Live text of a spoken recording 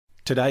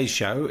Today's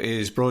show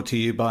is brought to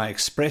you by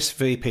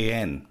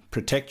ExpressVPN.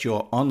 Protect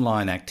your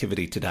online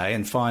activity today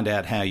and find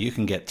out how you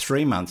can get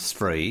 3 months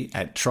free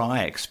at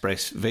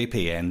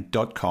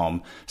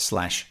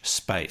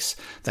tryexpressvpn.com/space.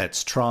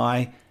 That's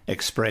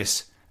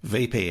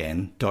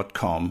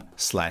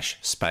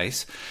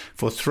tryexpressvpn.com/space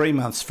for 3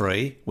 months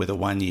free with a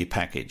 1-year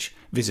package.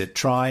 Visit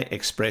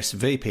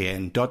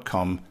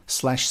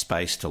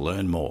tryexpressvpn.com/space to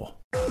learn more.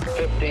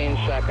 15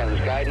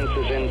 seconds. Guidance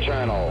is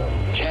internal.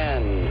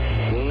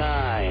 10,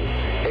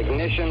 9.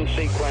 Ignition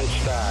sequence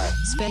start.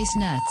 Space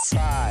Nuts.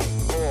 5,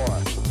 4,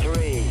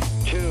 3,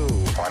 2.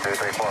 1, 2,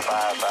 3, 4,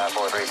 5, 5,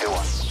 4, 3, 2,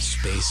 1.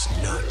 Space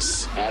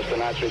Nuts.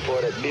 Astronauts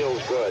report it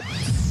feels good.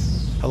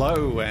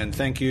 Hello, and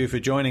thank you for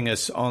joining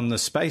us on the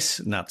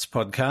Space Nuts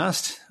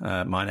podcast.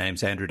 My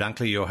name's Andrew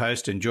Dunkley, your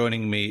host, and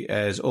joining me,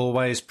 as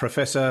always,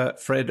 Professor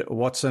Fred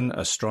Watson,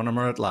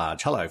 astronomer at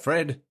large. Hello,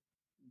 Fred.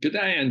 Good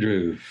day,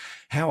 Andrew.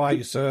 How are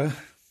you, sir?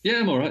 Yeah,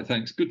 I'm all right,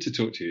 thanks. Good to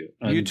talk to you.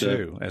 And, you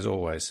too, as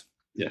always.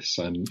 Yes,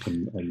 I'm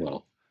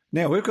well.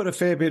 Now, we've got a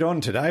fair bit on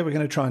today. We're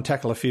going to try and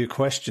tackle a few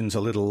questions a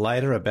little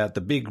later about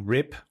the Big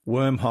Rip,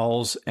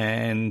 wormholes,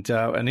 and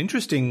an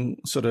interesting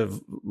sort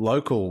of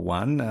local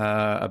one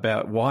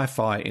about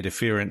Wi-Fi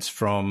interference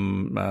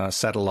from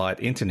satellite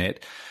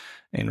internet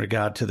in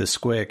regard to the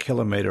square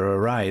kilometre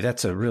array.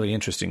 That's a really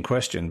interesting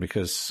question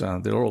because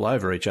they're all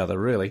over each other,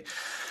 really.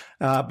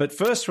 But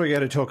first, we're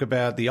going to talk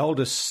about the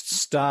oldest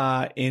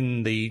star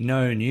in the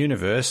known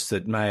universe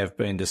that may have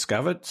been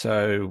discovered.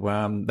 So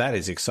that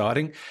is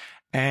exciting.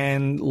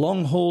 And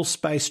long-haul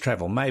space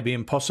travel may be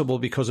impossible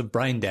because of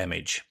brain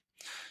damage.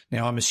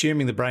 Now, I'm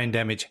assuming the brain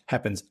damage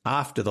happens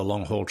after the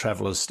long-haul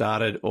travel has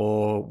started,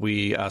 or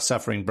we are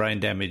suffering brain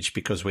damage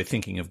because we're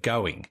thinking of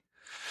going.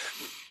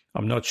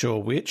 I'm not sure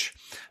which,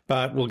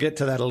 but we'll get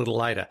to that a little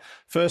later.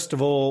 First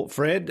of all,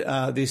 Fred,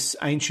 this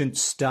ancient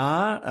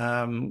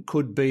star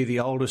could be the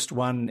oldest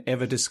one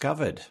ever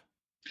discovered.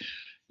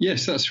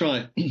 Yes, that's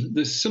right.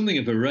 There's something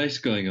of a race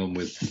going on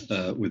with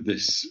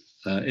this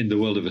in the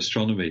world of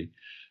astronomy,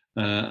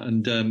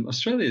 and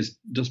Australia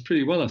does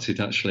pretty well at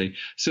it, actually.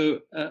 So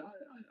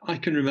I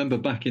can remember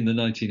back in the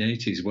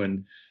 1980s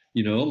when,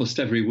 almost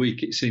every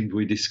week it seemed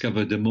we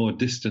discovered a more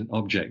distant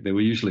object. They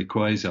were usually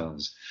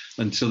quasars.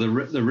 And so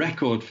the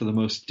record for the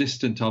most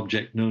distant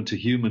object known to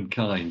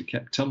humankind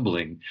kept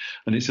tumbling.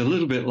 And it's a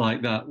little bit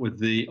like that with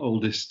the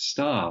oldest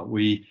star.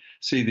 We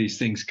see these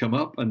things come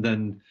up, and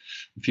then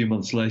a few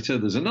months later,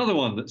 there's another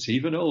one that's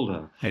even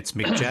older. It's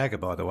Mick Jagger,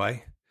 by the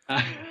way.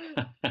 I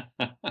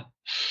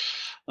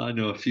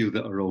know a few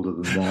that are older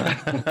than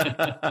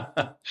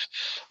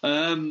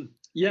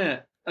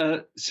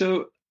that.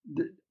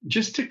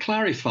 Just to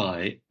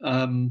clarify,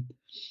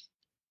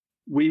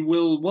 we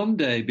will one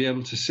day be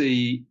able to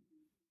see.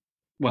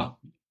 Well,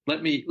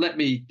 let me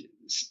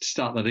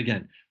start that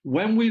again.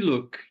 When we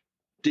look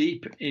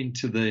deep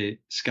into the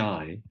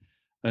sky,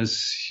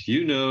 as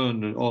you know,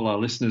 and all our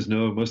listeners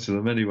know, most of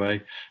them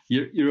anyway,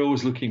 you're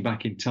always looking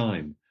back in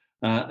time.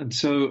 And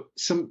so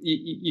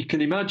you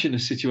can imagine a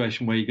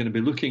situation where you're going to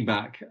be looking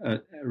back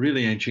at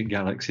really ancient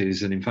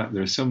galaxies. And in fact,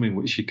 there are some in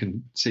which you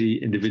can see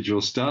individual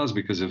stars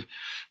because of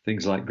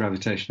things like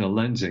gravitational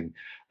lensing,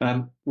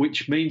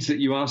 which means that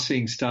you are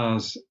seeing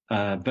stars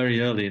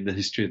very early in the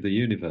history of the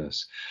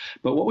universe.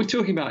 But what we're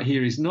talking about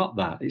here is not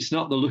that. It's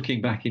not the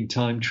looking back in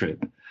time trick.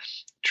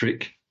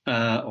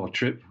 Or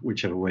trip,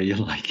 whichever way you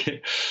like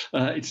it.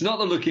 It's not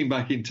the looking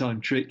back in time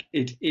trick.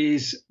 It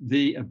is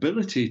the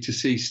ability to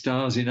see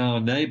stars in our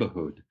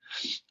neighborhood,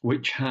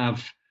 which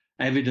have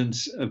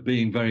evidence of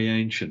being very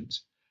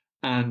ancient.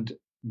 And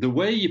the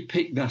way you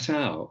pick that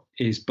out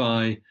is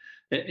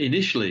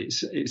initially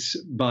it's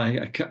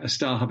by a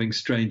star having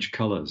strange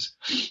colors.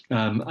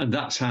 And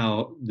that's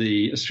how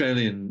the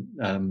Australian,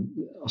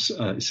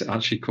 it's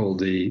actually called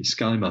the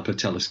Sky Mapper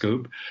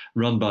telescope,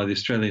 run by the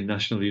Australian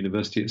National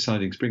University at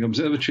Siding Spring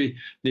Observatory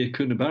near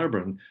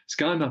Coonabarabran.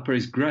 Sky Mapper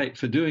is great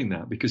for doing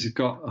that because it's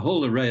got a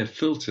whole array of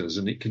filters,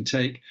 and it can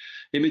take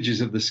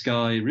images of the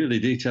sky, really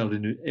detailed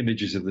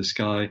images of the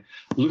sky,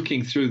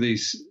 looking through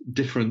these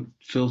different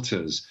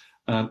filters.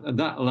 And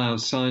that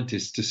allows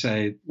scientists to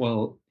say,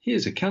 well,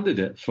 here's a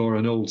candidate for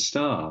an old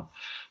star.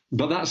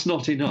 But that's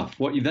not enough.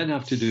 What you then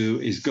have to do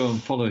is go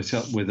and follow it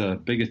up with a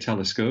bigger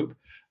telescope,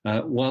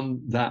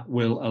 one that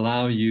will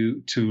allow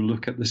you to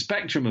look at the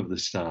spectrum of the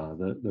star,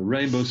 the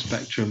rainbow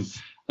spectrum,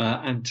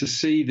 and to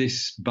see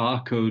this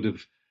barcode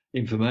of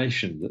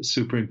information that's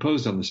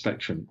superimposed on the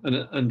spectrum.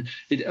 And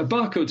a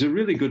barcode's a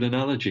really good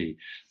analogy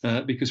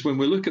because when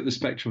we look at the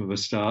spectrum of a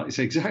star, it's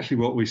exactly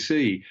what we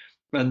see.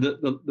 And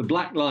the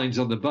black lines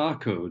on the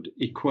barcode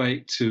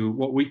equate to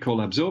what we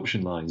call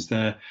absorption lines.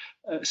 They're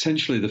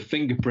essentially the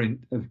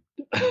fingerprints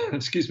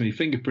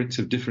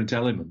of different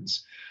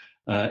elements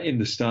in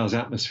the star's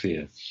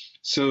atmosphere.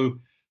 So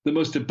the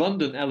most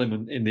abundant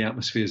element in the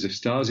atmospheres of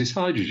stars is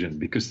hydrogen,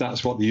 because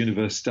that's what the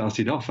universe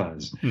started off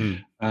as.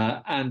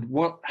 And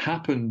what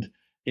happened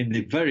in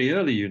the very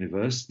early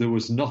universe, there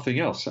was nothing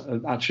else.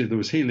 Actually, there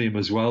was helium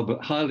as well,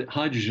 but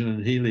hydrogen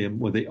and helium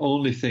were the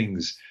only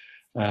things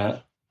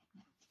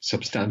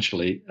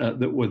substantially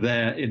that were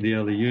there in the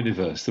early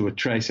universe. There were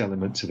trace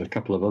elements of a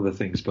couple of other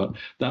things, but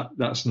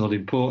that's not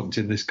important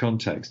in this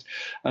context.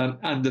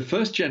 And the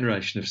first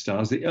generation of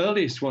stars, the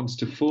earliest ones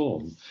to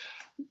form,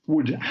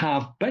 would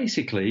have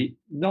basically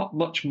not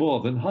much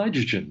more than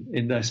hydrogen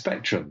in their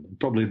spectrum,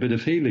 probably a bit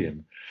of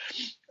helium,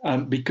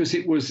 because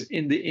it was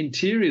in the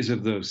interiors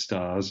of those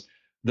stars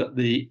that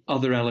the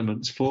other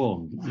elements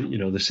formed.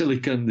 The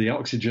silicon, the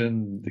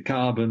oxygen, the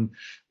carbon,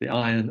 the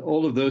iron,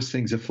 all of those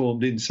things are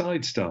formed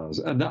inside stars.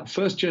 And that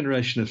first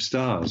generation of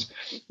stars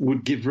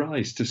would give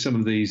rise to some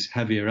of these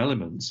heavier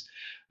elements.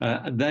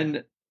 And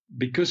then,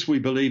 because we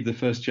believe the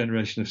first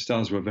generation of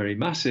stars were very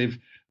massive,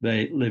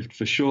 they lived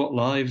for short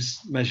lives,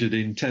 measured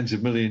in tens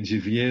of millions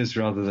of years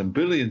rather than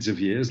billions of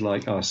years,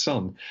 like our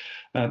sun.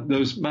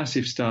 Those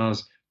massive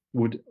stars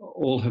would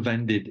all have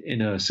ended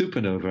in a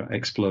supernova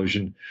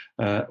explosion,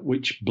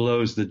 which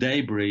blows the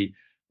debris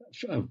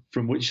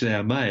from which they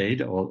are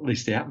made, or at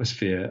least the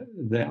atmosphere,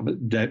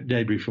 the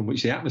debris from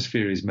which the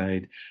atmosphere is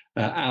made,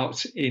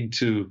 out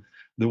into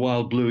the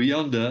wild blue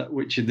yonder,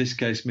 which in this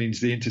case means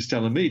the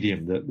interstellar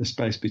medium, the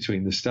space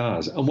between the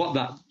stars. And what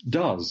that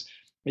does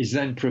is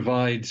then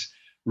provides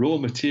raw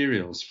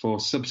materials for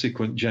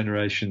subsequent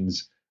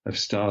generations of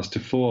stars to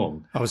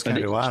form. I was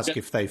going to ask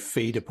if they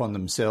feed upon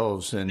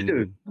themselves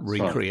and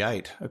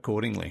recreate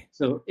accordingly.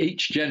 So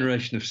each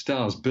generation of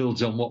stars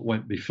builds on what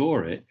went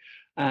before it,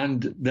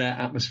 and their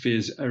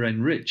atmospheres are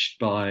enriched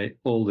by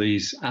all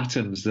these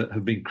atoms that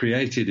have been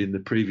created in the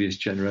previous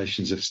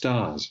generations of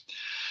stars.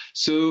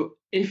 So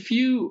if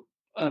you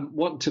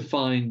want to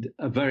find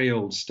a very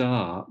old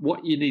star,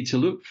 what you need to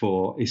look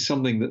for is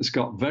something that's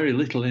got very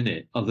little in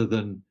it other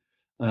than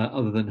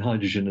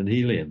hydrogen and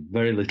helium,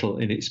 very little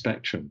in its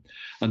spectrum.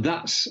 And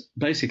that's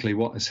basically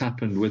what has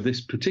happened with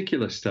this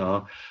particular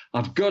star.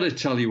 I've got to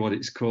tell you what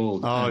it's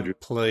called. Oh, Andrew.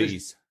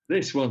 Please.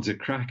 This one's a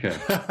cracker.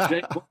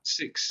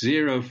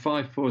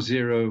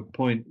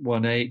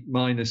 J160540.18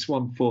 minus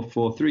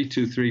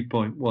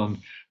 144323.1.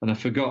 And I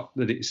forgot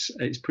that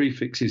its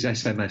prefix is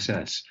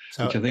SMSS,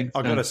 so which I think...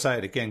 I've got to say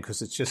it again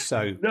because it's just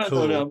so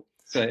cool. No.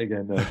 Say it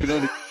again. No.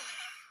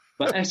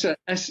 But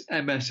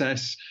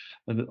SMSS...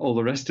 and all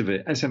the rest of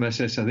it.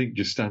 SMSS, I think,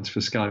 just stands for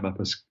Sky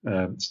Mapper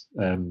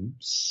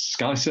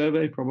Sky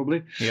Survey,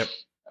 probably. Yep.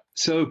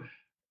 So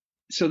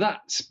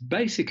that's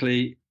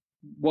basically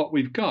what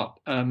we've got.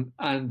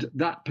 And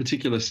that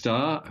particular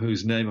star,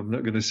 whose name I'm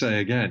not going to say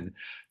again,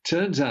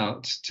 turns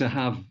out to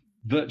have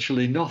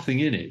virtually nothing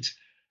in it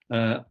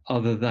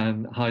other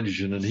than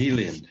hydrogen and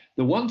helium.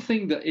 The one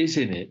thing that is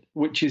in it,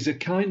 which is a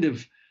kind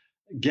of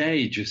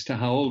gauge as to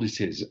how old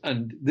it is,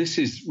 and this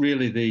is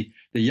really the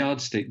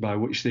yardstick by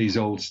which these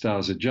old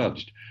stars are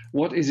judged.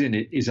 What is in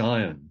it is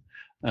iron,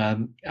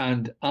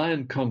 and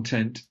iron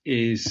content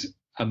is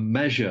a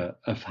measure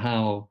of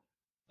how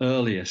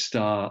early a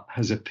star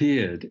has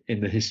appeared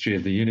in the history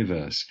of the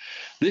universe.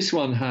 This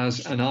one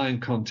has an iron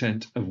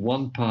content of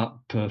 1 part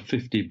per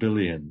 50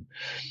 billion,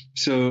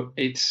 so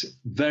it's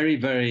very,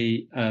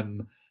 very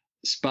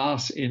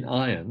sparse in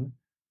iron.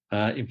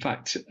 In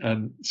fact,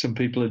 some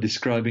people are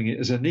describing it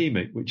as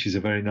anemic, which is a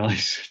very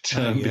nice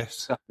term.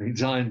 Yes. That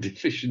means iron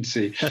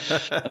deficiency.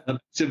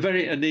 It's a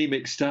very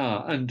anemic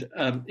star, and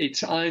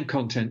its iron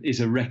content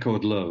is a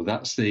record low.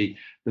 That's the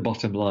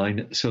bottom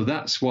line. So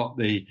that's what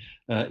the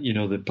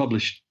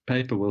published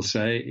paper will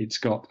say. It's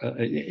got,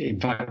 in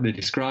fact, they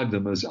describe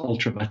them as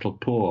ultra metal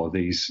poor,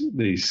 these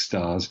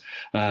stars.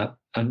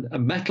 And a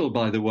metal,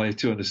 by the way,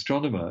 to an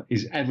astronomer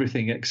is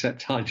everything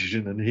except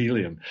hydrogen and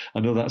helium. I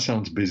know that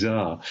sounds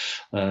bizarre,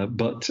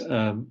 but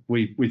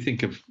we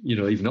think of,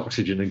 even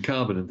oxygen and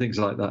carbon and things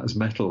like that as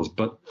metals,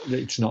 but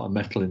it's not a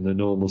metal in the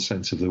normal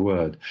sense of the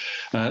word.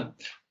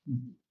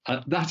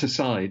 That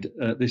aside,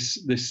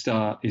 this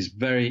star is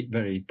very,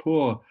 very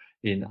poor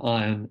in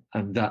iron,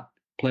 and that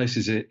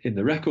places it in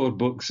the record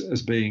books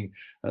as being,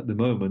 at the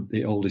moment,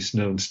 the oldest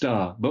known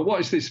star. But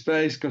watch this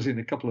space, because in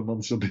a couple of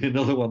months there'll be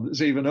another one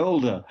that's even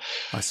older.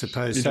 I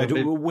suppose so.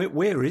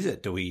 Where is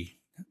it?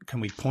 Can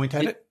we point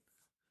at it?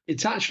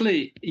 It's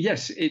actually,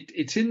 yes,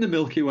 it's in the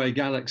Milky Way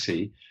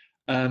galaxy.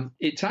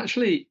 It's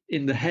actually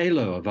in the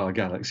halo of our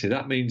galaxy.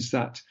 That means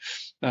that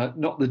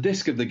not the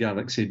disk of the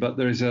galaxy, but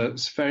there is a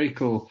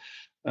spherical,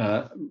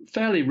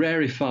 fairly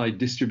rarefied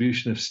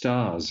distribution of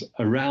stars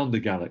around the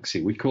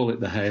galaxy. We call it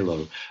the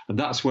halo, and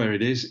that's where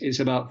it is. It's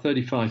about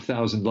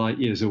 35,000 light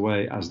years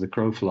away as the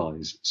crow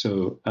flies,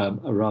 so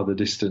a rather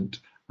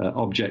distant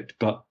object,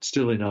 but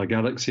still in our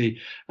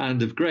galaxy,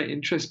 and of great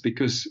interest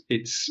because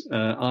its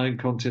iron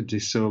content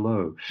is so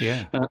low.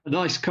 Yeah. A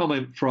nice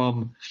comment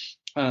from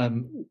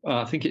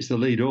I think it's the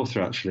lead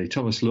author, actually,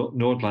 Thomas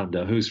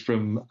Nordlander, who's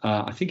from,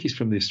 I think he's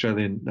from the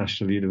Australian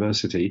National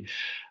University.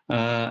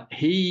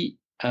 He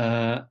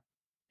has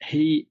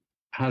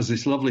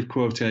this lovely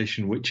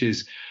quotation, which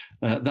is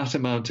that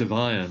amount of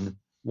iron,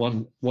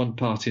 one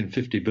part in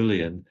 50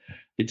 billion,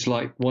 it's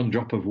like one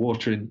drop of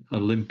water in an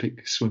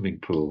Olympic swimming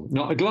pool.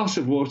 Not a glass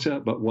of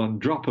water, but one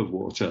drop of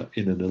water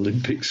in an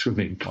Olympic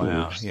swimming pool.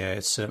 Wow, yeah,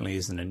 it certainly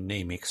is an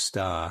anemic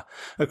star.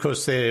 Of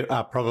course, there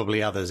are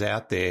probably others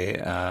out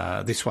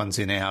there. This one's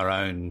in our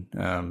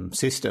own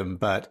system,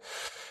 but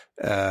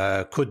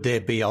could there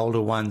be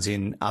older ones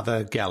in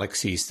other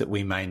galaxies that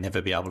we may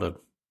never be able to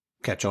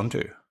catch on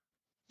to?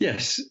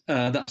 Yes,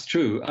 that's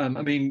true. I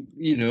mean,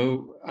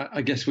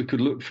 I guess we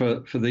could look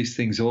for these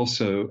things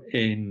also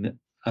in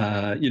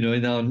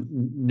in our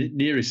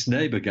nearest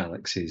neighbor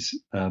galaxies,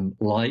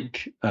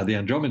 like the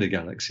Andromeda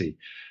Galaxy.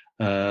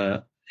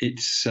 It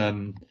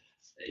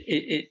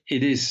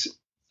is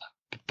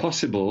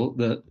possible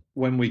that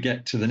when we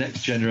get to the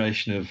next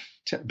generation of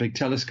big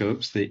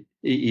telescopes, the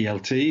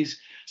ELTs,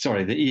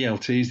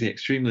 the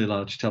extremely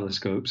large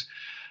telescopes,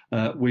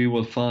 we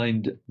will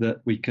find that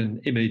we can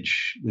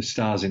image the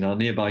stars in our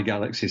nearby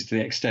galaxies to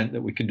the extent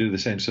that we can do the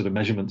same sort of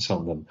measurements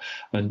on them.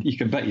 And you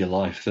can bet your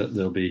life that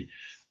there'll be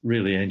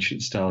really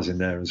ancient stars in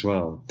there as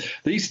well.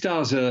 These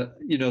stars are,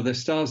 they're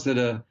stars that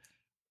are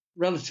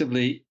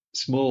relatively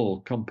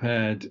small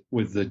compared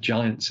with the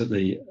giants in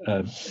the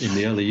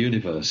early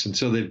universe. And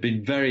so they've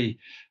been very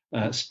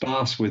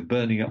sparse with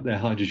burning up their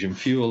hydrogen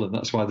fuel, and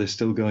that's why they're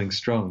still going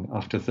strong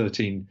after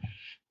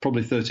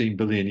probably 13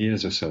 billion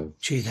years or so.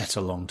 Gee, that's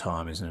a long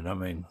time, isn't it? I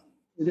mean,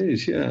 it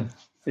is, yeah.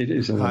 It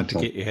is a long hard to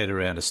time. get your head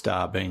around a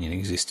star being in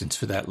existence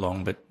for that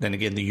long. But then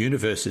again, the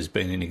universe has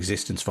been in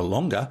existence for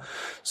longer.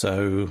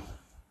 So,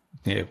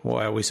 yeah,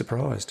 why are we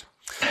surprised?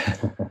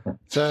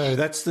 So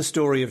that's the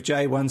story of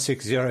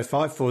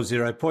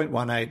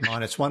J160540.18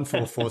 minus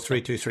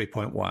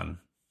 144.323.1.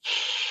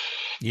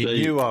 You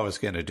knew I was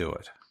going to do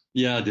it.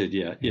 Yeah, I did,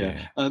 yeah.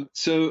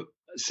 So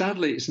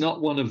sadly, it's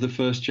not one of the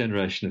first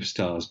generation of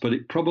stars, but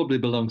it probably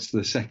belongs to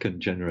the second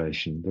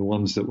generation, the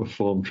ones that were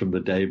formed from the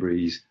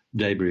debris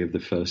of the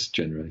first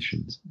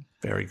generations.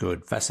 Very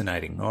good.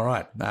 Fascinating. All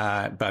right.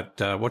 But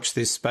watch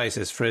this space,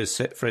 as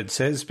Fred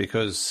says,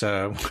 because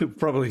we'll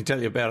probably tell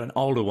you about an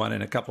older one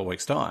in a couple of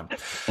weeks' time.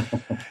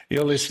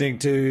 You're listening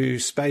to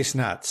Space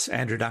Nuts.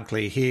 Andrew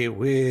Dunkley here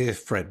with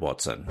Fred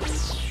Watson.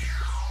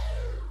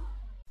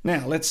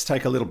 Now, let's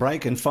take a little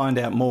break and find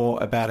out more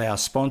about our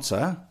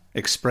sponsor,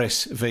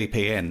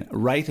 ExpressVPN,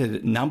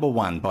 rated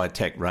 #1 by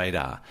Tech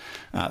Radar.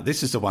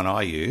 This is the one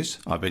I use.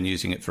 I've been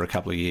using it for a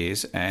couple of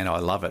years and I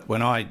love it.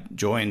 When I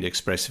joined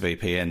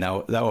ExpressVPN,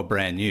 they were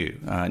brand new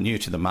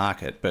to the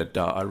market, but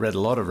I read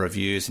a lot of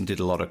reviews and did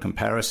a lot of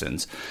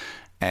comparisons.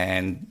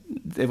 And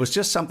there was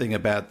just something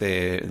about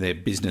their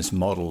business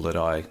model that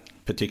I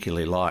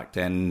particularly liked.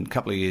 And a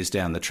couple of years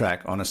down the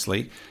track,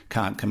 honestly,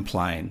 can't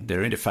complain.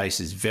 Their interface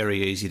is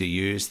very easy to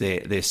use.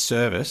 Their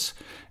service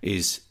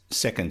is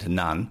second to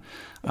none.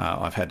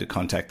 I've had to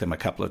contact them a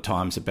couple of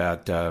times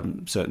about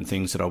certain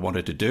things that I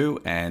wanted to do,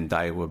 and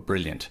they were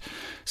brilliant.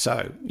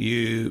 So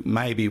you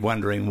may be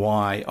wondering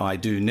why I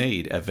do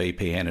need a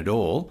VPN at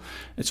all.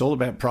 It's all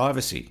about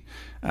privacy.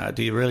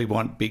 Do you really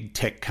want big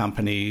tech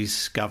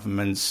companies,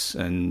 governments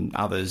and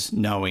others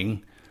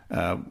knowing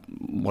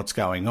what's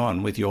going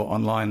on with your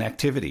online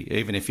activity?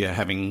 Even if you're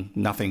having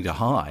nothing to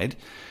hide,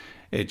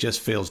 it just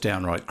feels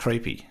downright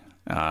creepy.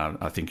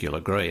 I think you'll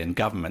agree. And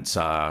governments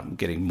are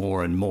getting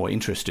more and more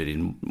interested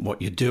in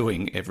what you're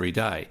doing every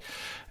day.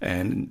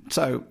 And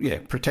so, yeah,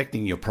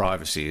 protecting your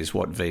privacy is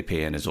what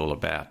VPN is all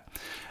about.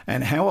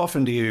 And how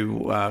often do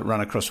you run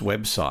across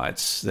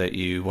websites that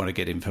you want to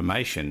get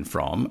information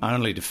from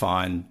only to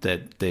find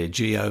that they're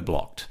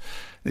geo-blocked?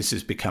 This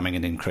is becoming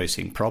an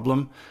increasing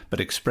problem, but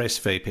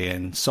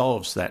ExpressVPN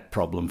solves that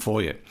problem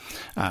for you.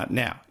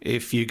 Now,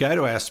 if you go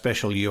to our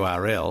special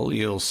URL,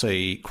 you'll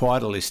see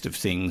quite a list of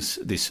things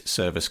this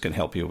service can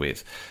help you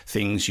with,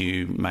 things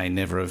you may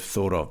never have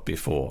thought of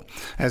before.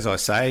 As I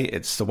say,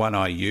 it's the one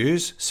I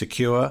use,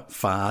 secure,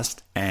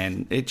 fast,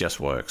 and it just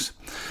works.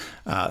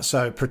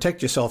 So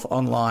protect yourself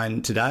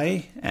online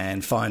today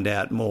and find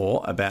out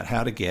more about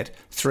how to get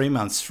 3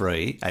 months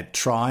free at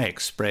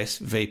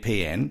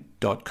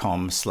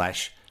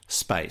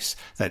tryexpressvpn.com/space.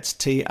 That's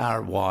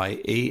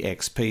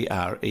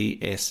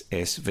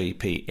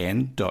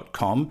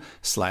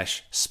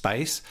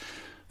tryexpressvpn.com/space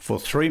for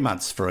 3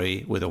 months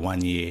free with a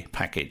 1-year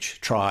package.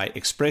 Try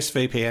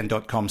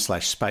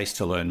expressvpn.com/space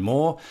to learn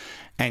more,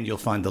 and you'll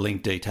find the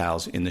link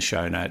details in the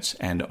show notes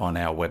and on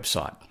our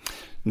website.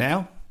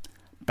 Now,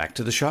 back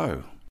to the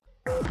show.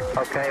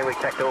 Okay, we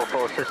checked all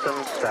 4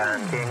 systems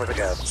and keying with a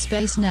go.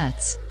 Space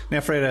Nuts. Now,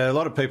 Fred, a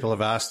lot of people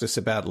have asked us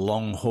about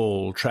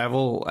long-haul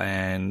travel,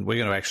 and we're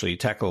going to actually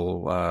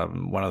tackle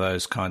one of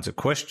those kinds of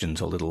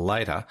questions a little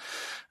later.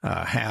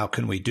 How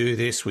can we do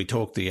this? We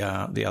talked the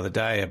other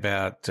day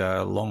about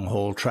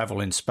long-haul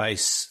travel in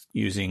space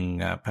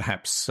using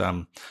perhaps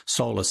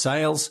solar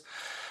sails.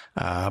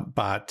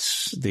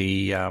 But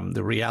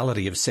the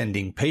reality of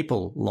sending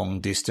people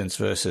long distance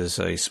versus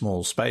a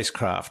small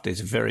spacecraft is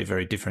a very,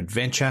 very different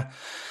venture.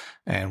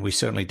 And we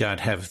certainly don't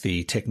have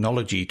the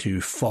technology to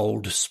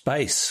fold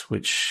space,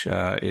 which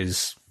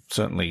is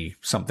certainly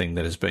something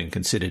that has been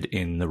considered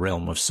in the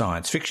realm of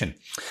science fiction.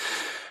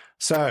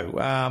 So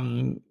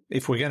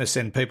if we're going to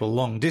send people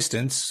long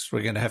distance,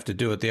 we're going to have to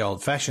do it the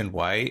old-fashioned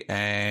way.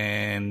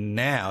 And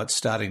now it's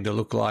starting to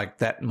look like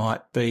that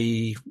might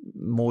be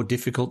more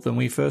difficult than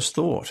we first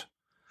thought.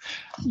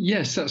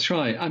 Yes, that's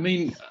right. I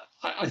mean,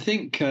 I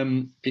think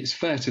it's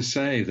fair to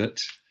say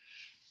that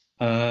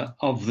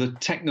of the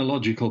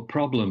technological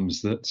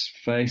problems that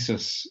face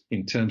us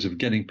in terms of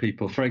getting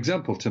people, for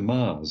example, to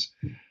Mars,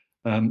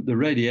 the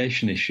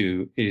radiation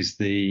issue is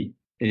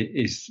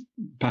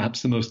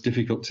perhaps the most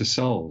difficult to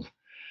solve.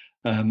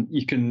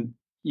 You can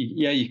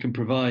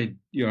provide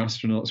your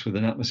astronauts with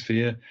an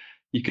atmosphere.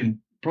 You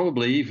can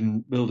probably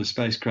even build a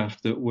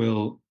spacecraft that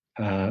will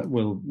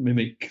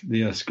mimic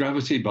the Earth's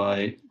gravity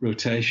by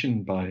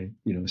rotation, by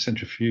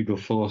centrifugal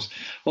force,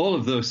 all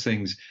of those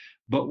things.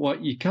 But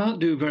what you can't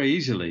do very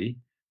easily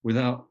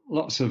without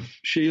lots of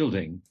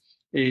shielding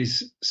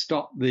is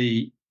stop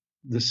the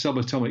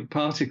subatomic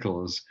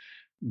particles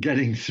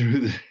getting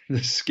through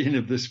the skin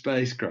of the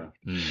spacecraft.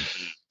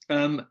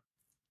 And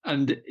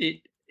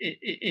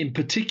in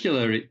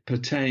particular, it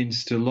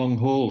pertains to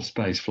long-haul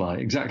spaceflight,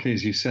 exactly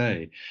as you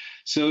say.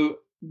 So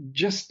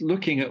just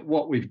looking at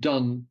what we've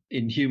done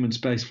in human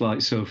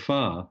spaceflight so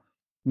far,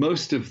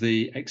 most of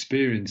the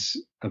experience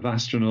of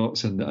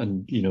astronauts and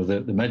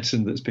the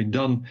medicine that's been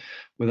done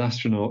with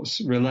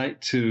astronauts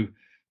relate to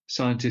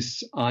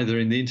scientists either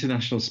in the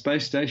International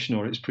Space Station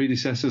or its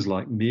predecessors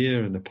like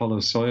Mir and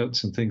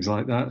Apollo-Soyuz and things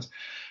like that.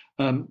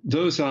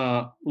 Those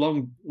are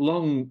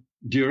long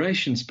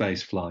duration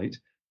space flight,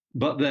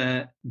 but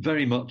they're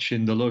very much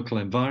in the local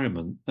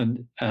environment.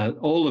 And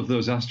all of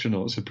those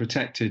astronauts are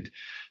protected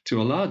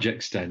to a large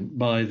extent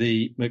by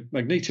the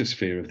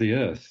magnetosphere of the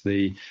Earth,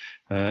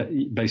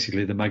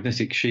 basically the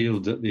magnetic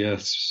shield that the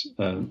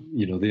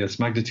Earth's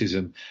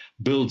magnetism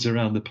builds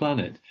around the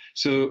planet.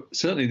 So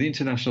certainly the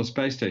International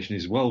Space Station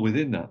is well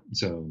within that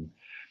zone.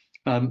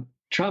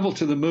 Travel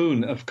to the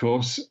moon, of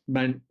course,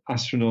 meant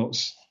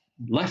astronauts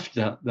left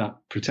that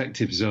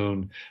protective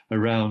zone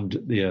around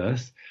the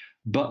Earth,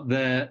 but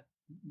their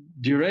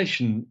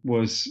duration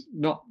was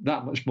not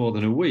that much more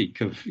than a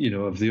week of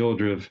the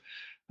order of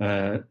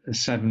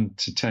 7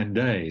 to 10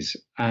 days.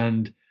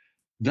 And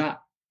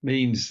that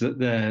means that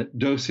their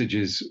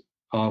dosages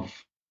of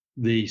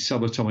the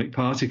subatomic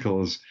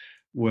particles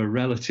were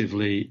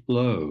relatively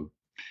low.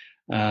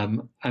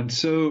 And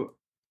so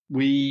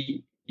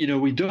we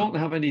don't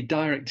have any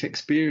direct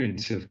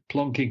experience of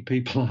plonking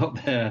people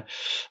out there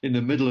in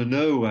the middle of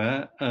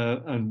nowhere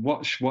and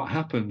watch what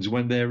happens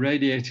when they're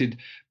radiated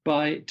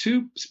by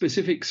two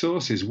specific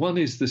sources. One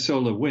is the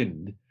solar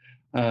wind,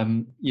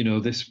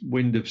 this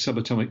wind of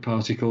subatomic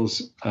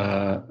particles,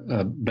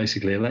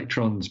 basically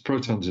electrons,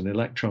 protons and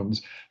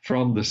electrons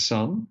from the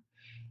sun.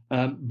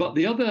 But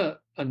the other,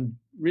 and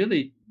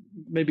really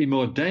maybe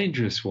more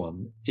dangerous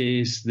one,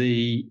 is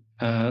the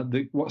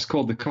what's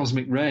called the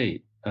cosmic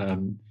ray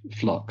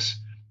flux.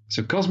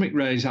 So cosmic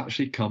rays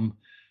actually come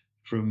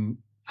from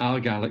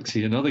our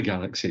galaxy and other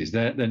galaxies.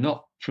 They're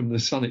not from the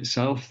sun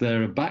itself.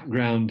 They're a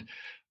background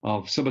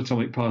of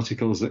subatomic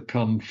particles that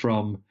come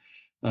from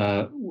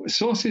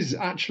sources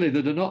actually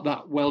that are not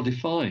that well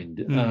defined.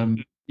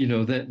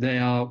 They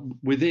are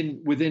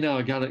within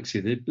our galaxy.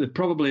 There's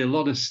probably a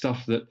lot of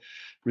stuff that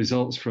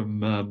results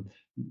from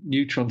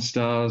neutron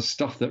stars,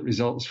 stuff that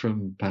results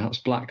from perhaps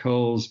black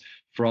holes,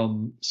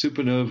 from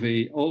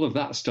supernovae. All of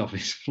that stuff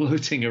is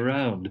floating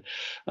around,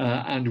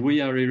 and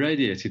we are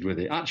irradiated with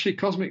it. Actually,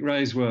 cosmic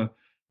rays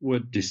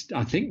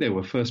I think they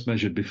were first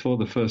measured before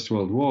the First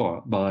World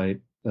War by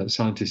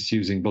scientists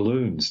using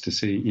balloons to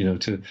see,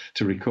 to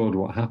record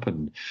what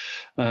happened.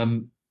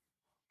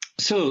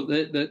 So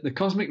the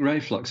cosmic ray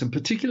flux, and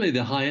particularly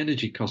the high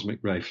energy cosmic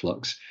ray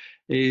flux,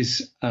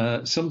 is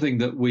something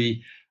that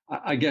we,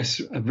 I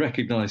guess, have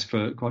recognized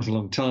for quite a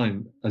long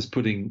time as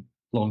putting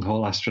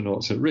long-haul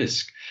astronauts at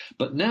risk.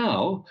 But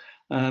now,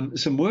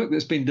 some work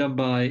that's been done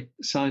by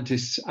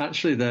scientists,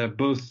 actually they're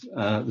both,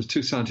 the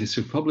two scientists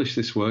who published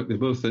this work, they're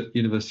both at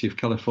University of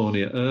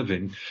California,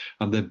 Irvine,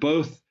 and they're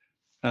both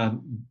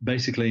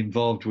basically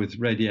involved with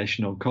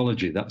radiation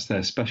oncology. That's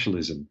their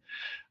specialism.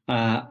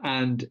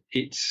 And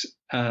it's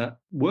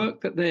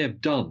work that they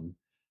have done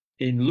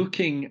in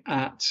looking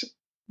at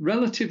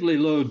relatively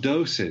low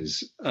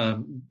doses,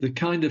 the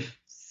kind of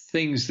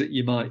things that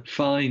you might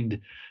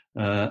find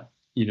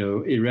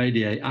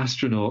irradiate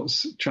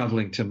astronauts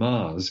traveling to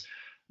Mars,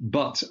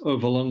 but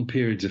over long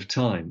periods of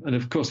time. And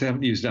of course, they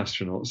haven't used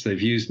astronauts;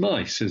 they've used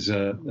mice as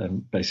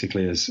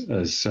basically as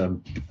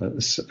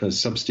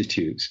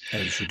substitutes.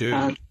 As you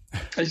do.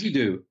 As you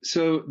do.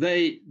 So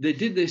they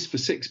did this for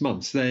 6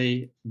 months.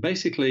 They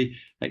basically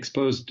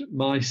exposed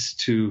mice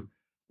to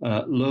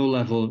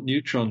low-level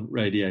neutron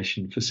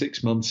radiation for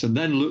 6 months, and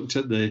then looked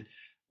at the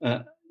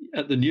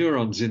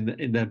neurons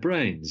in their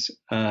brains.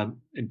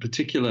 In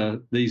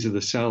particular, these are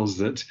the cells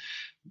that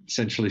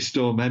essentially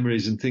store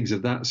memories and things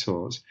of that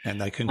sort.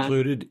 And they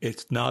concluded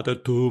it's not a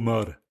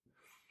tumor.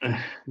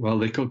 Well,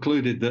 they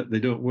concluded that they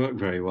don't work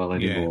very well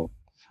anymore.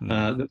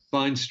 Yeah. The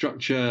fine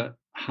structure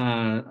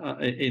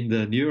in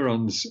the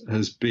neurons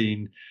has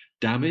been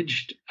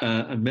damaged,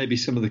 and maybe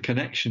some of the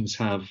connections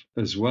have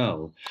as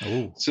well.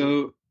 Oh.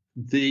 So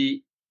there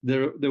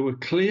were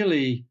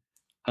clearly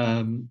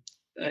in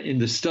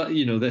the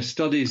study, their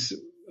studies,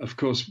 of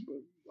course,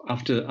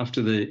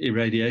 after the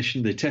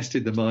irradiation, they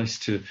tested the mice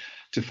to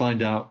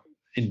find out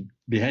in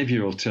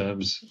behavioral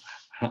terms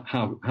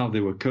how they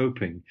were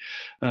coping,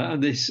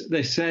 and they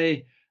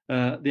say.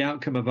 The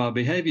outcome of our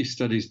behavior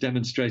studies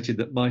demonstrated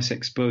that mice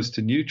exposed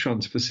to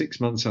neutrons for 6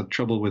 months had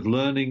trouble with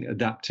learning,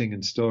 adapting,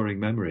 and storing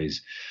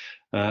memories.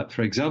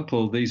 For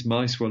example, these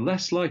mice were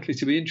less likely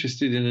to be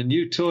interested in a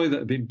new toy that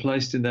had been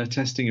placed in their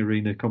testing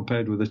arena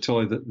compared with a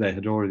toy that they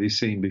had already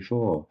seen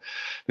before.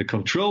 The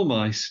control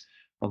mice,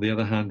 on the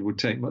other hand, would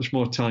take much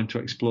more time to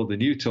explore the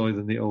new toy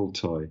than the old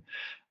toy.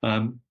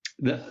 And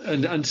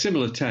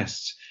similar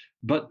tests.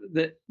 But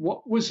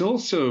what was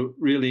also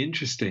really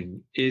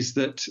interesting is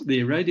that the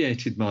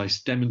irradiated mice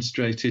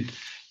demonstrated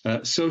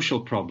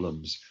social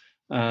problems,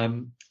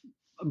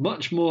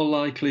 much more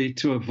likely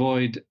to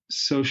avoid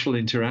social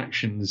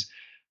interactions,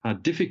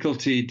 had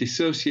difficulty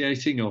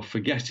dissociating or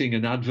forgetting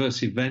an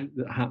adverse event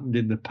that happened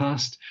in the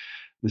past.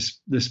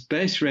 The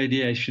space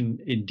radiation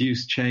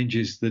induced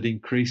changes that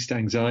increased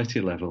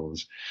anxiety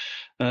levels.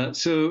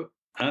 So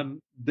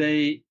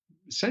they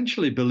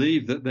essentially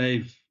believe that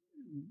they've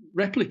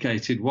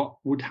replicated what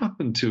would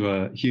happen to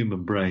a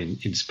human brain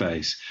in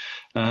space.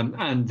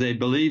 And they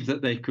believe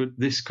that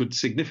this could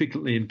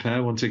significantly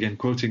impair, once again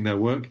quoting their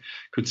work,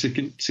 could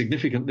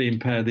significantly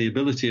impair the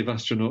ability of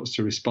astronauts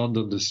to respond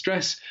under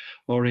stress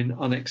or in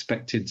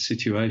unexpected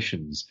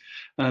situations.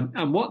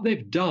 And what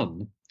they've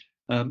done,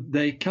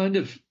 they kind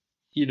of,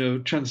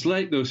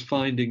 translate those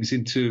findings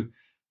into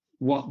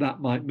what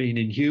that might mean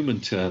in human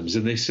terms.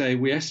 And they say,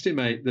 we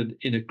estimate that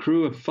in a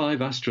crew of 5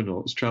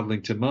 astronauts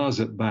traveling to Mars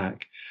and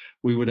back,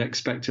 we would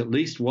expect at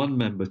least one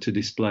member to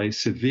display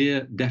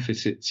severe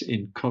deficits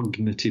in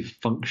cognitive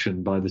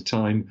function by the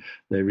time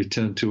they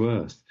return to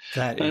Earth.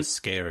 That is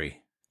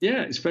scary.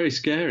 Yeah, it's very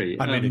scary.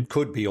 I mean, it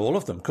could be all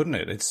of them, couldn't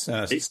it? It's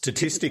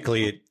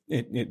statistically,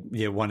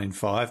 it 1 in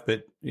 5,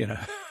 but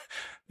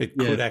it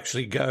could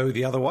actually go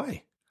the other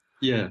way.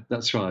 Yeah,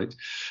 that's right.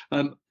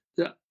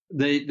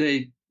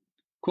 They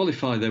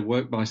qualify their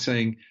work by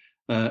saying,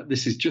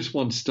 this is just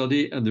one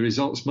study and the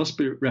results must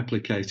be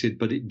replicated,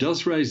 but it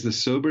does raise the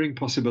sobering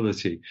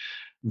possibility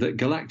that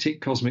galactic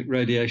cosmic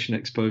radiation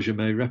exposure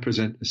may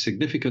represent a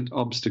significant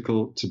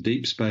obstacle to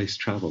deep space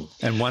travel.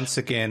 And once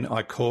again,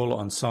 I call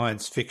on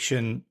science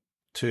fiction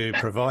to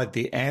provide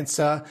the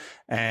answer.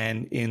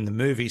 And in the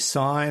movie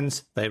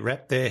Signs, they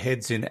wrap their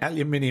heads in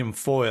aluminium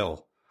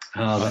foil.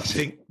 Oh, I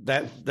think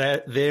that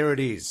there it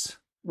is.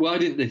 Why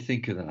didn't they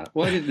think of that?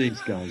 Why didn't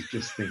these guys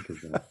just think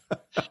of that?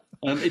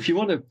 If you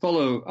want to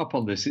follow up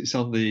on this, it's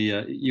on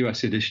the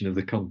US edition of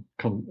the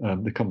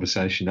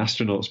Conversation.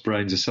 Astronauts'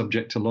 brains are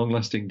subject to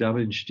long-lasting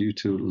damage due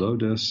to low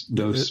dose.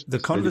 The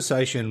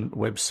Conversation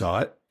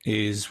website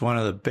is one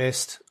of the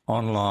best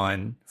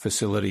online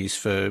facilities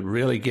for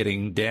really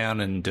getting down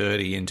and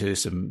dirty into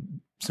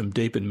some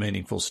deep and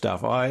meaningful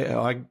stuff.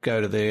 I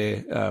go to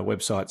their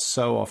website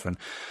so often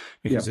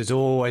because there's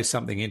always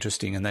something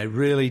interesting, and they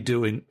really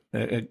do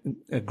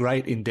a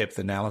great in-depth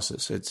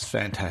analysis. It's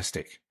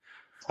fantastic.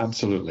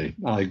 Absolutely.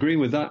 I agree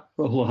with that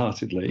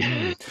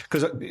wholeheartedly.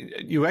 Because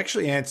you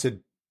actually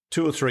answered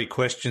 2 or 3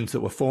 questions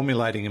that were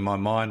formulating in my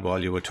mind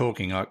while you were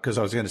talking, because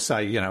I was going to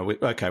say,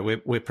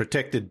 we're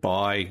protected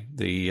by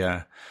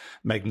the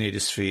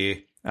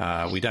magnetosphere.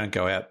 We don't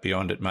go out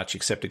beyond it much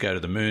except to go to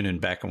the moon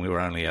and back, and we were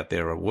only out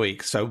there a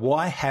week. So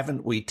why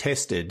haven't we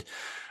tested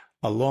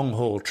a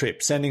long-haul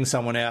trip, sending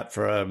someone out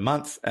for a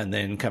month and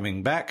then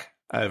coming back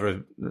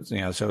over,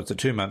 so it's a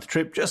 2-month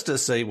trip just to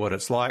see what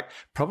it's like?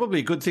 Probably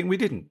a good thing we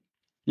didn't.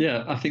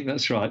 Yeah, I think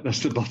that's right. That's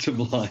the bottom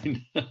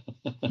line.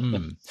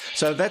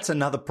 So that's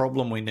another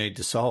problem we need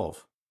to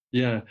solve.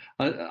 Yeah.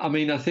 I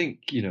mean, I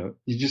think, you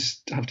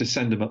just have to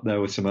send them up there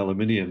with some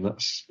aluminium.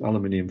 That's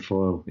aluminium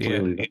foil.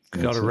 Yeah,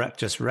 got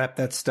to wrap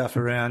that stuff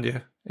around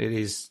you. It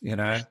is,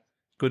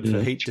 good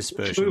for heat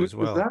dispersion as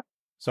well.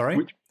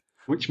 Sorry?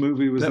 Which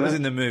movie was that? That was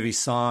in the movie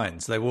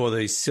Signs. They wore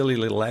these silly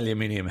little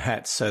aluminium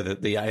hats so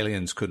that the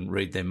aliens couldn't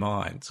read their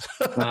minds.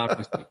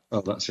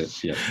 Oh, that's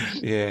it. Yeah.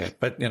 Yeah.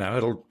 But,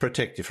 it'll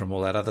protect you from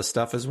all that other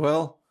stuff as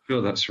well.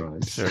 Oh, that's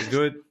right. Very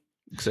good.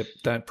 Except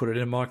don't put it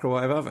in a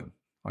microwave oven,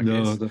 I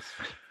guess.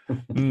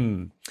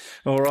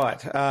 All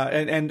right.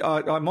 And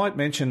I might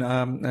mention,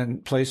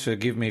 and please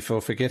forgive me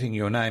for forgetting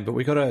your name, but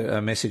we got a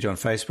message on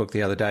Facebook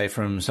the other day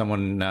from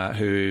someone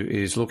who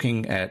is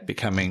looking at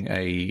becoming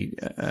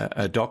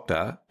a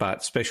doctor,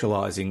 but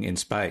specialising in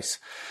space,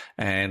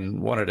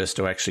 and wanted us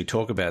to actually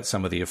talk about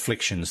some of the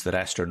afflictions that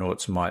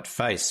astronauts might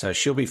face. So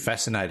she'll be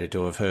fascinated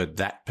to have heard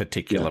that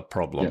particular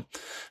problem. Yeah.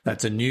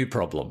 That's a new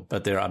problem,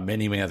 but there are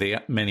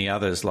many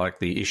others, like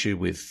the issue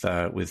with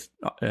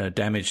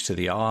damage to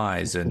the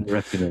eyes, and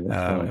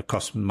of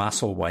course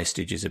muscle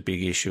wastage is a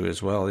big issue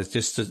as well. It's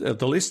just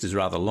the list is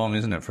rather long,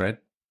 isn't it, Fred?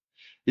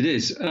 It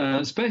is.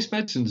 Space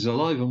medicine is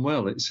alive and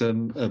well. It's a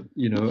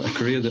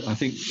career that I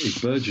think is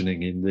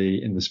burgeoning in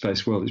the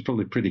space world. It's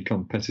probably pretty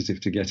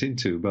competitive to get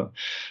into, but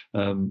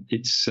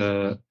it's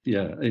very,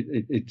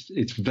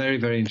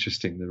 very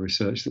interesting, the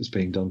research that's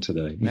being done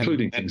today,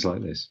 including things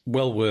like this.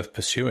 Well worth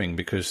pursuing,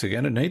 because they're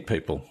going to need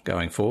people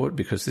going forward,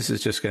 because this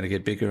is just going to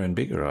get bigger and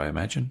bigger, I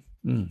imagine.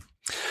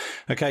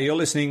 Okay, you're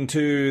listening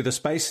to the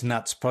Space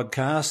Nuts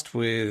podcast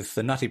with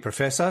the nutty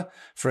professor,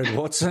 Fred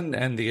Watson,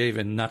 and the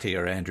even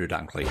nuttier Andrew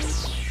Dunkley.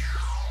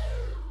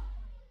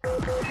 3,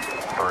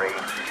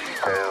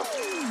 2,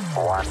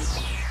 1.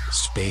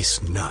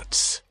 Space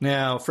Nuts.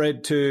 Now,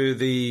 Fred, to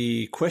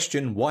the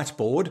question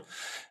whiteboard,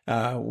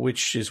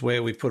 which is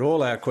where we put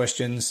all our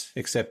questions,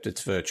 except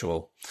it's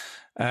virtual.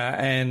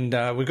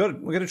 We're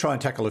going to try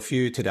and tackle a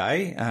few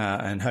today,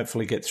 and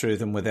hopefully get through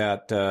them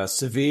without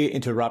severe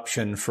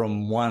interruption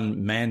from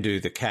one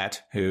Mandu the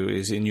cat, who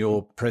is in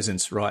your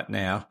presence right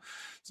now.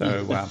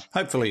 So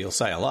hopefully you'll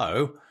say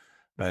hello.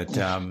 But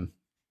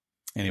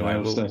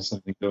anyway,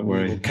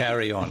 we'll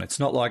carry on. It's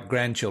not like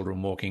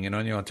grandchildren walking in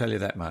on you, I'll tell you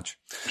that much.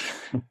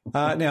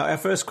 Now, our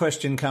first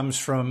question comes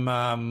from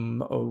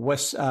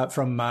Wes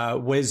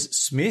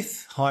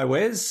Smith. Hi,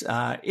 Wes.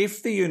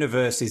 If the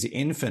universe is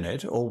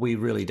infinite, or we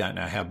really don't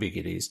know how big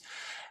it is,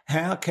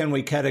 how can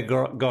we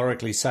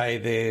categorically say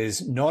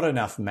there's not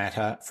enough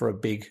matter for a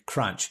big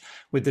crunch?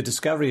 With the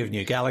discovery of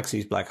new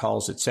galaxies, black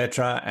holes,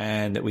 etc.,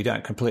 and that we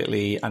don't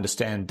completely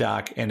understand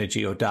dark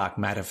energy or dark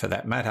matter for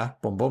that matter,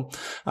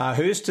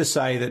 who's to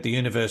say that the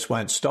universe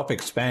won't stop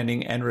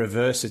expanding and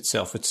reverse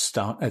itself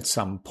at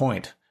some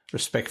point?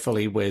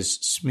 Respectfully, Wes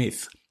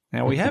Smith.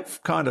 Now, we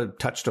have kind of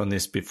touched on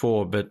this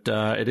before, but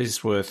it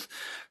is worth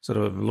sort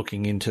of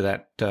looking into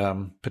that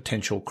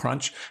potential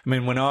crunch. I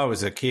mean, when I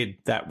was a kid,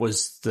 that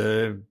was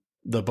the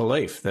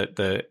belief that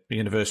the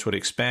universe would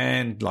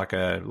expand like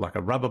a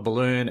rubber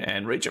balloon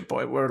and reach a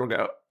point where it'll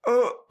go,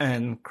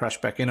 and crash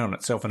back in on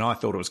itself. And I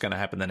thought it was going to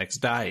happen the next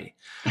day.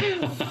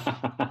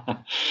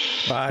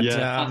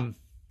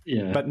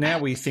 But now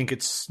we think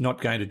it's not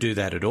going to do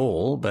that at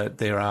all. But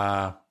there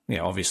are,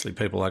 obviously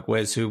people like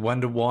Wes who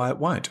wonder why it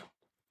won't.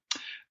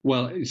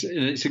 Well,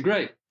 it's a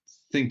great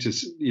thing to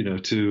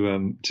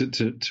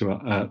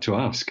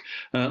ask.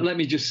 Let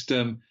me just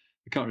I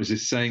can't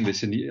resist saying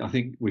this, and I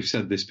think we've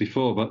said this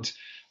before, but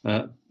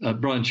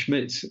Brian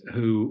Schmidt,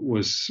 who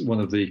was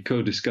one of the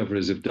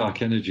co-discoverers of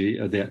dark energy,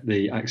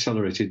 the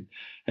accelerated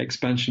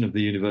expansion of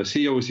the universe,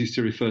 he always used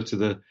to refer to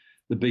the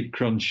Big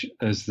Crunch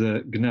as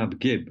the Gnab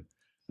Gib,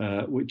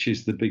 which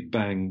is the Big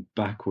Bang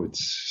backwards.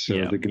 So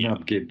the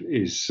Gnab Gib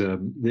is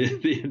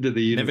the end of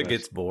the universe. Never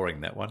gets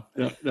boring, that one.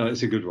 No,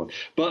 it's a good one.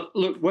 But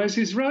look, Wes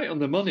is right on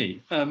the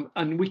money.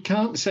 And we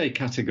can't say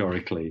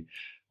categorically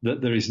that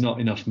there is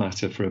not enough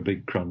matter for a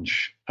big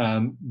crunch,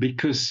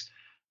 because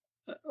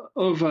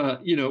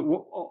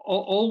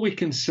all we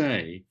can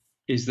say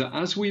is that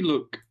as we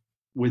look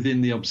within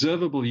the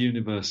observable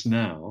universe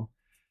now,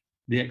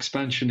 the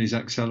expansion is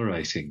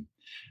accelerating.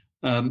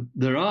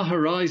 There are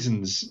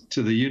horizons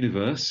to the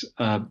universe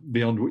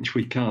beyond which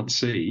we can't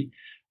see,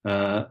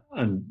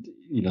 and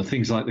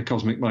things like the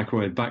cosmic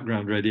microwave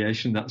background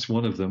radiation. That's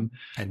one of them.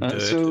 And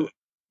dirt.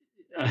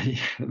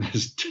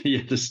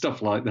 There's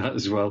stuff like that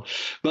as well.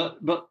 But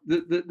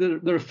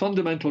there are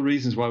fundamental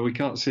reasons why we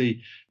can't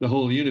see the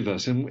whole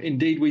universe, and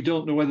indeed we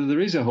don't know whether there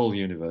is a whole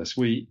universe.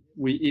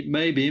 It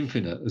may be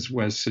infinite, as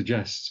Wes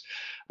suggests.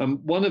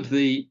 One of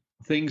the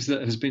things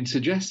that has been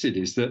suggested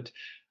is that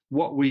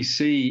what we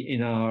see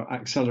in our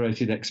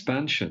accelerated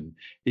expansion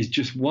is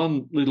just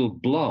one little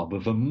blob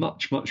of a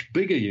much, much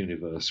bigger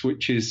universe,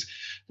 which is,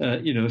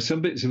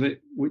 some bits of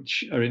it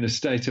which are in a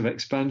state of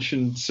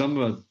expansion, some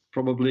are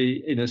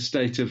probably in a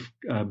state of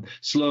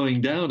slowing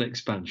down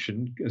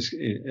expansion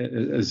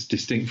as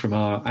distinct from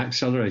our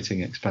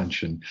accelerating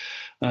expansion.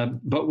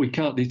 But we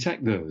can't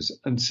detect those.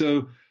 And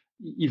so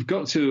you've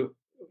got to,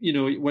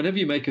 whenever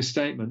you make a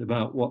statement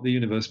about what the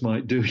universe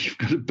might do, you've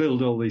got to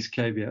build all these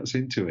caveats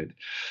into it.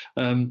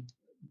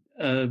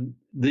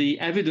 The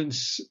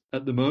evidence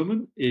at the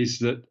moment is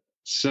that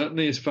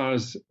certainly as far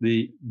as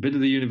the bit of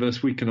the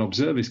universe we can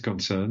observe is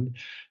concerned,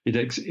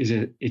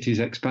 it is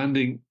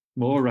expanding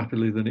more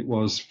rapidly than it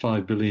was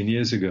 5 billion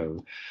years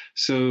ago.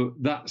 So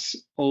that's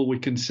all we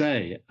can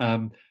say.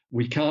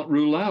 We can't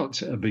rule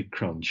out a big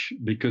crunch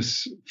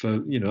because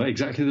for,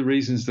 exactly the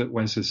reasons that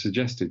Wes has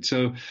suggested.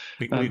 So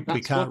we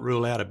can't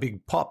rule out a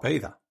big pop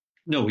either.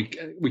 No, we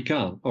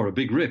can't, or a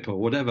big rip or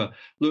whatever.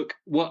 Look,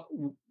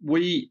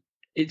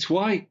 it's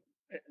why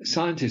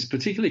scientists,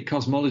 particularly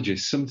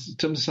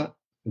cosmologists,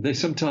 they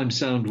sometimes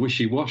sound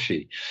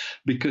wishy-washy,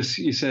 because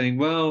you're saying,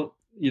 well,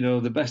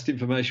 the best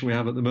information we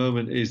have at the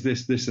moment is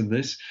this, this, and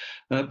this.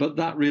 But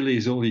that really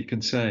is all you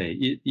can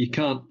say. You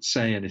can't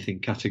say anything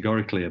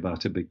categorically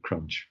about a big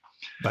crunch.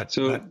 But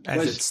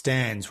as it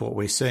stands, what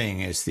we're seeing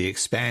is the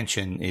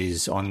expansion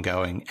is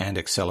ongoing and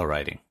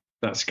accelerating.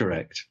 That's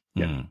correct.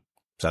 Yeah.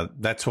 So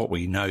that's what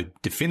we know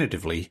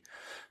definitively,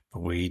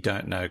 but we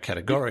don't know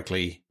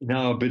categorically.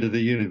 Now a bit of the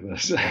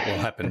universe. What will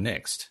happen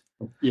next.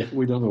 Yeah,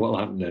 we don't know what will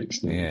happen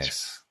next.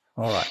 Yes.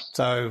 All right.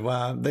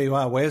 So there you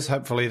are, Wes.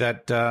 Hopefully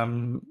that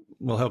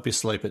will help you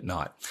sleep at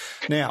night.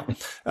 Now,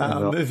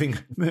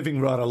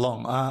 moving right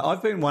along,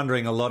 I've been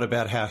wondering a lot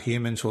about how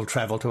humans will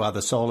travel to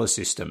other solar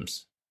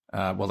systems.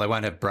 Well, they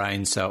won't have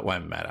brains, so it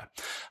won't matter.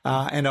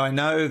 And I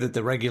know that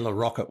the regular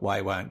rocket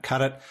way won't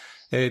cut it.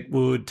 It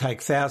would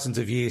take thousands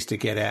of years to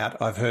get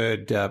out. I've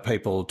heard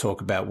people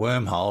talk about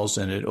wormholes,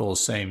 and it all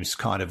seems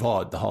kind of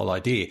odd, the whole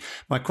idea.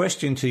 My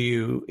question to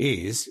you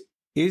is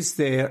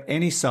there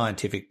any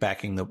scientific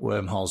backing that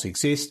wormholes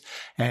exist?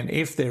 And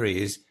if there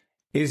is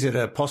it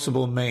a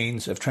possible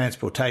means of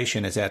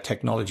transportation as our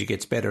technology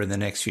gets better in the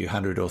next few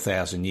hundred or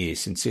thousand years?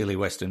 Sincerely,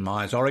 Weston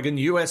Myers, Oregon,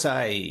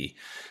 USA.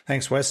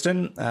 Thanks,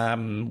 Weston.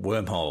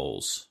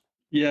 Wormholes.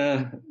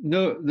 Yeah,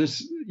 no,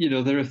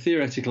 they're a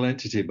theoretical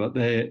entity, but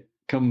they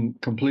come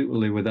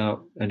completely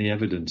without any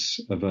evidence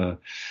of a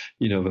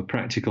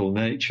practical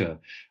nature.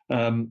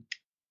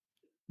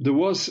 There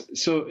was,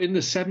 so in the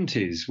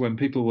 70s, when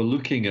people were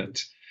looking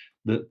at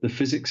the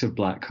physics of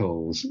black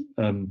holes,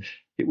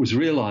 it was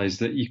realized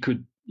that you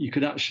could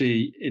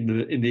actually,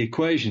 in the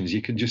equations,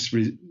 you can just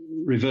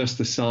reverse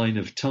the sign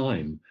of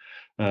time.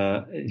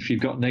 If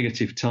you've got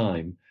negative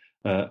time,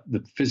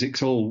 the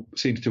physics all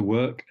seems to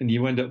work, and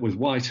you end up with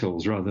white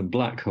holes rather than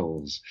black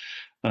holes.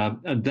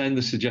 And then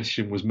the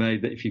suggestion was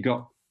made that if you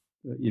got,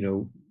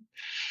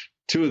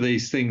 two of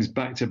these things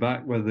back to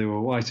back, whether they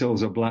were white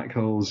holes or black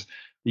holes,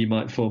 you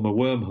might form a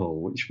wormhole,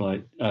 which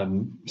might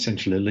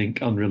essentially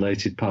link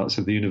unrelated parts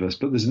of the universe.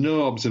 But there's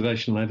no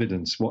observational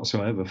evidence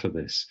whatsoever for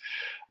this.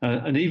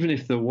 And even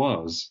if there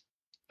was,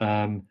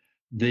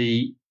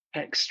 the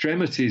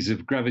extremities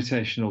of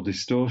gravitational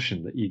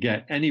distortion that you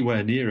get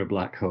anywhere near a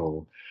black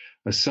hole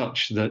are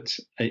such that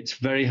it's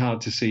very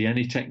hard to see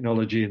any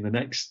technology in the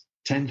next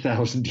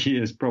 10,000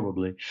 years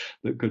probably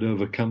that could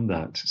overcome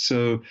that.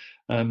 So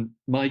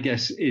my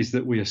guess is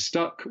that we are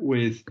stuck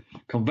with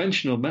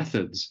conventional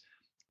methods.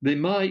 They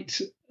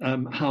might,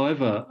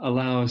 however,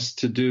 allow us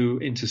to do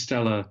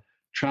interstellar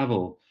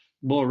travel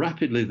more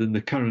rapidly than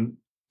the current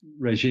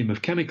regime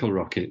of chemical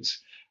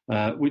rockets,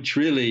 which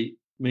really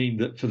mean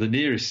that for the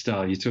nearest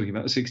star, you're talking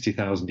about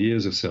 60,000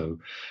 years or so.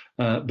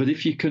 But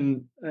if you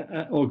can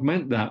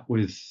augment that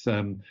with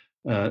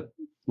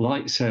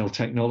light sail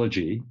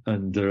technology,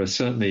 and there are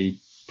certainly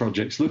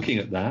projects looking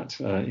at that,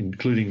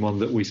 including one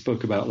that we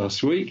spoke about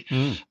last week.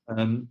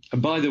 And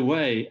by the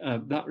way,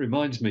 that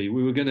reminds me,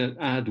 we were going to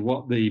add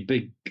what the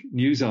big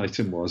news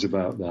item was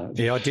about that.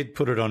 Yeah, I did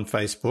put it on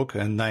Facebook,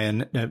 and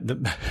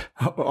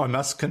I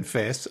must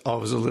confess, I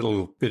was a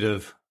little bit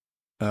of,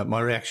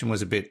 my reaction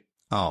was a bit,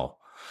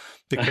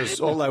 because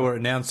all they were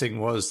announcing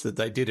was that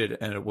they did it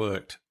and it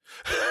worked.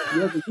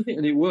 Yeah, they did it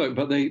and it worked,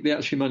 but they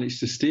actually managed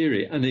to steer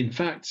it, and in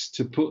fact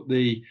to put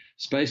the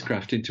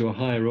spacecraft into a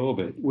higher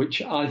orbit,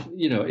 which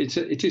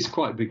it is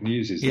quite big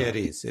news, isn't it? Yeah, it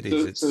is. It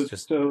is.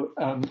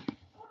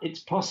 It's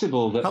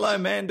possible that. Hello,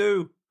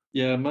 Mandu.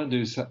 Yeah,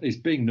 he's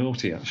being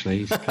naughty. Actually,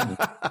 he's kind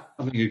of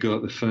having a go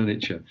at the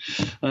furniture.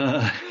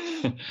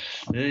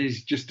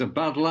 He's just a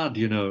bad lad,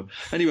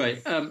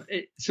 Anyway,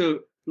 so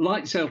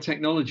light sail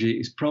technology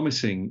is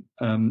promising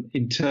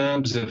in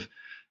terms of,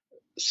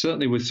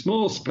 certainly with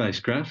small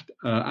spacecraft,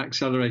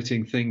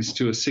 accelerating things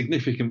to a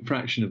significant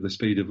fraction of the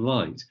speed of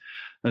light.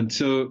 And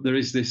so there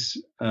is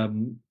this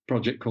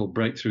project called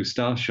Breakthrough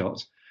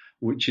Starshot,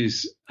 which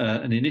is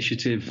an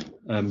initiative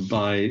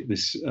by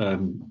this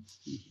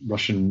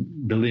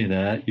Russian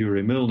billionaire,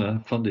 Yuri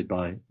Milner, funded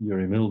by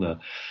Yuri Milner,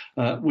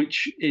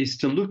 which is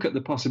to look at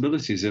the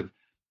possibilities of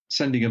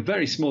sending a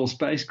very small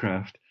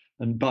spacecraft,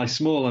 and by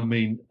small I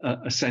mean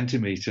a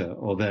centimetre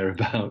or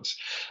thereabouts,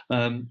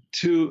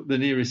 to the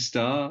nearest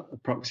star,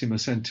 Proxima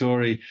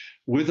Centauri,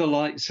 with a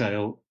light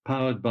sail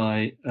powered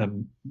by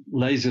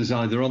lasers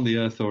either on the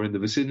Earth or in the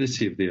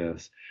vicinity of the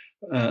Earth.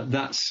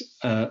 That's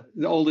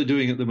all they're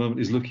doing at the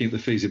moment is looking at the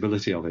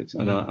feasibility of it.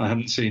 And I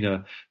haven't seen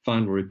a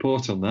final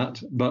report on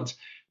that, but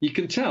you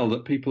can tell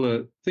that people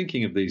are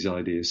thinking of these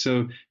ideas.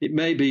 So it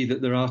may be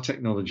that there are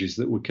technologies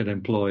that we can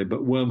employ,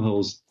 but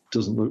wormholes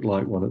doesn't look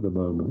like one at the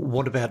moment.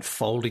 What about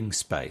folding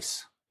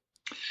space?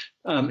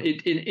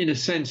 In a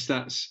sense,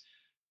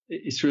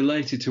 it's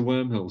related to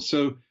wormholes.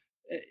 So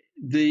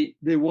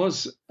there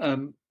was a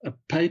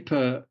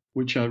paper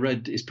which I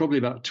read, is probably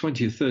about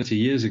 20 or 30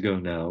 years ago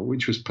now,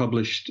 which was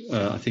published,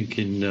 I think,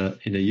 in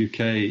a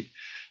UK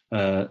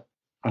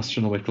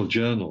astronomical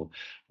journal,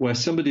 where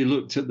somebody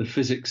looked at the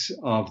physics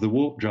of the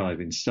warp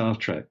drive in Star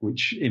Trek,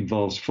 which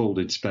involves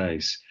folded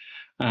space,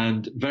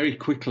 and very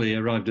quickly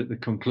arrived at the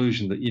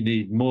conclusion that you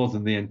need more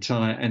than the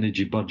entire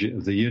energy budget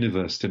of the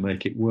universe to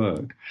make it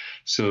work.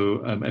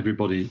 So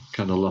everybody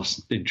kind of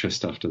lost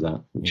interest after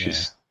that, which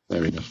is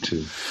fair enough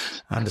too.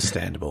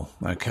 Understandable.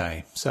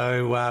 Okay.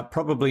 So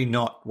probably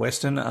not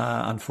Western,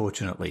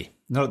 unfortunately.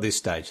 Not at this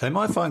stage. They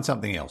might find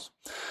something else.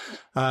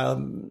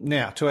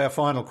 Now, to our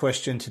final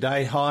question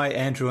today. Hi,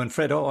 Andrew and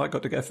Fred. Oh, I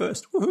got to go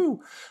first. Woohoo!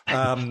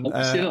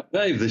 Obviously not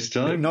Dave this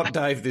time. Not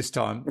Dave this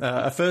time.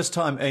 A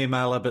first-time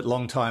emailer but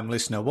long-time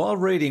listener. While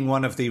reading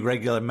one of the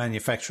regular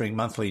manufacturing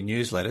monthly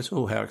newsletters,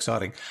 oh, how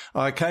exciting,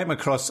 I came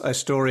across a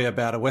story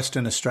about a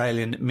Western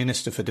Australian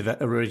Minister for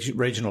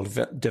Regional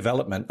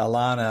Development,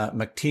 Alana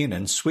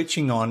McTiernan,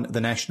 switching on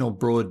the national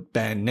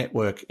broadband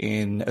network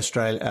in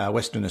Australia,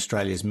 Western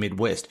Australia's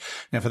Midwest.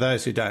 Now, for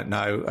those who don't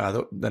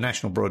know, the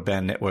national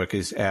broadband network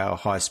is our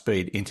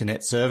high-speed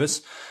internet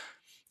service.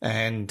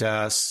 And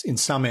in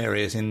some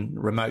areas in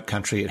remote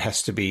country, it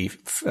has to be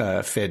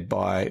fed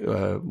by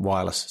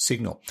wireless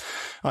signal.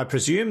 I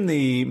presume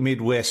the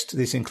Midwest,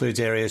 this includes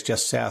areas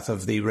just south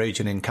of the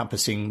region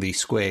encompassing the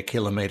square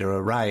kilometre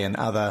array and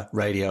other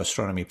radio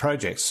astronomy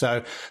projects.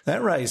 So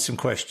that raised some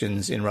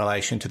questions in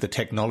relation to the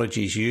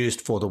technologies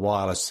used for the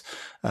wireless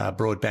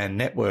broadband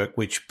network,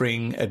 which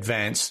bring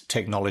advanced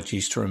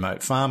technologies to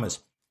remote farmers.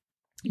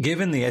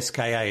 Given the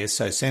SKA is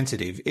so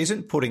sensitive,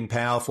 isn't putting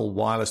powerful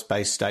wireless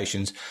base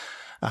stations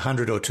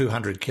 100 or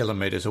 200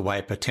 kilometres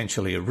away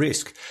potentially a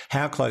risk?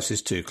 How close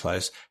is too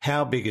close?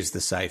 How big is the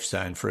safe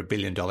zone for $1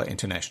 billion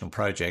international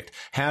project?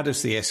 How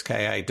does the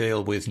SKA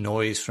deal with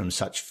noise from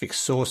such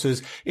fixed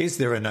sources? Is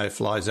there a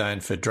no-fly zone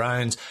for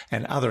drones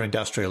and other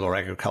industrial or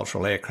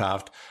agricultural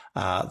aircraft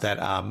that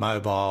are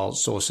mobile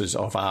sources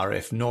of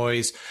RF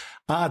noise?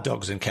 Are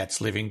dogs and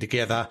cats living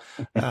together?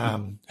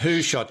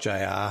 Who shot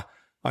JR?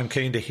 I'm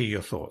keen to hear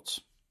your thoughts.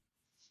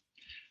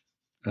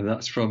 And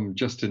that's from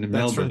Justin in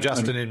Melbourne. That's from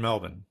Justin in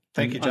Melbourne.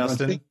 Thank you,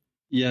 Justin.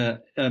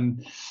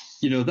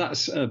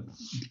 That's a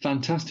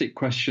fantastic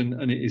question,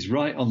 and it is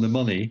right on the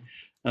money.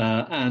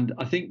 And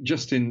I think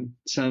Justin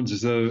sounds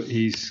as though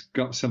he's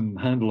got some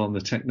handle on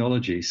the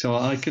technology, so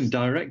I can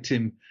direct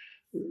him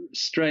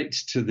straight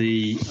to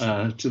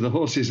the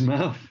horse's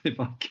mouth if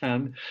I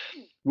can,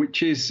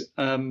 which is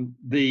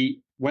the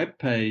web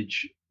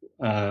page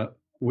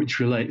which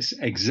relates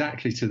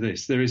exactly to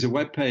this. There is a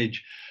web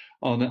page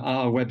on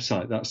our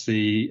website. That's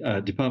the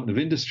Department of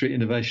Industry,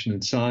 Innovation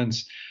and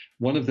Science.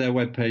 One of their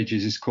web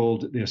pages is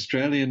called the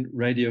Australian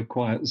Radio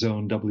Quiet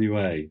Zone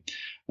WA.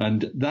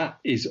 And that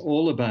is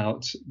all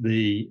about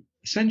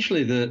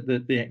essentially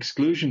the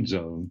exclusion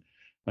zone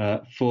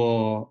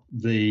for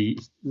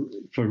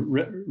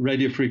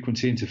radio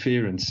frequency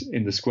interference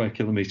in the square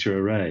kilometre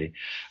array.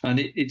 And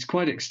it's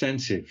quite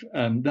extensive.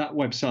 That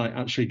website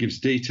actually gives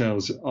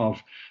details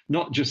of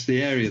not just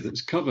the area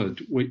that's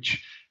covered,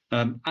 which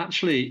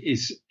actually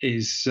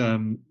is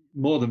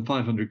more than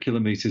 500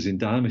 kilometres in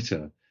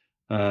diameter.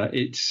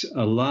 It's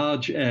a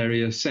large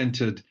area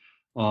centred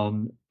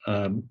on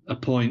a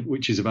point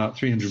which is about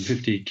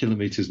 350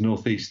 kilometres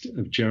northeast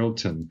of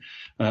Geraldton,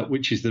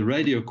 which is the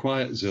radio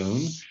quiet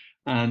zone.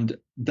 And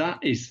that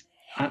is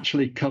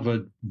actually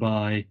covered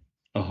by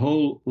a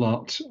whole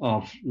lot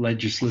of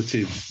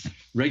legislative,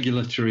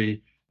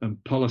 regulatory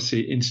and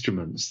policy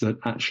instruments that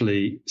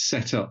actually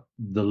set up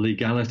the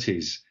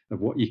legalities of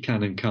what you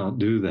can and can't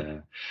do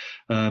there.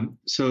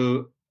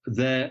 So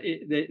they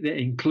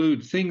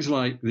include things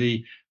like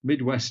the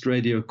Midwest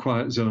Radio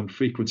Quiet Zone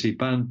Frequency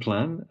Band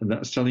Plan, and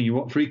that's telling you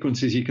what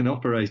frequencies you can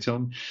operate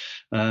on.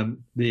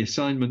 The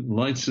assignment and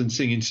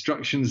licensing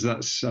instructions,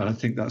 I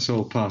think that's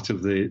all part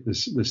of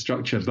the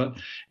structure. But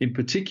in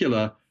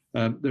particular,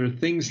 there are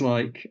things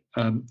like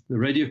the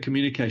radio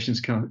communications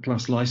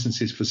class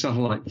licenses for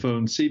satellite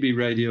phones, CB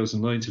radios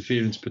and low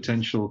interference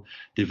potential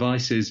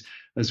devices,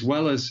 as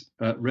well as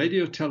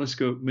radio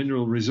telescope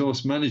mineral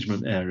resource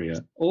management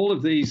area. All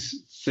of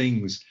these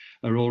things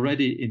are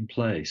already in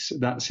place.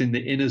 That's in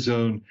the inner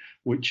zone,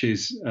 which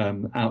is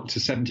out to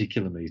 70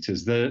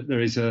 kilometres.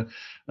 There is an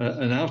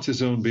outer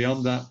zone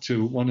beyond that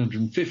to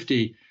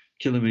 150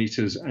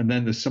 kilometres, and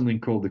then there's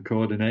something called the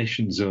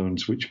coordination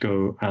zones, which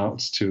go out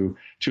to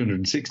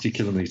 260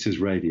 kilometres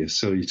radius.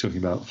 So you're talking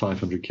about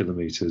 500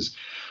 kilometres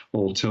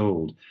all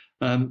told.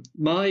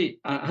 I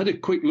had a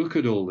quick look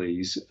at all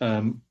these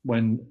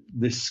when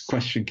this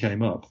question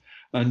came up,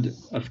 and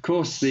of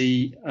course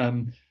the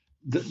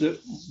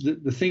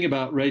thing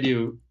about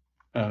radio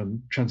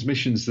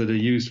transmissions that are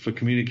used for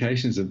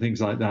communications and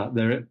things like that,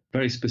 they're at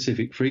very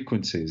specific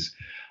frequencies.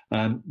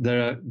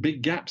 There are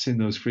big gaps in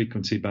those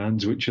frequency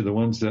bands, which are the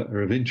ones that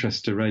are of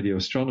interest to radio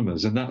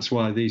astronomers, and that's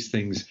why these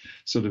things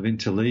sort of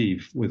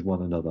interleave with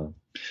one another.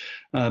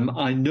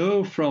 I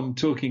know from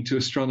talking to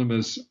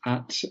astronomers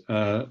at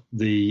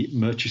the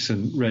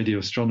Murchison Radio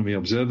Astronomy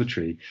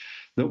Observatory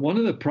that one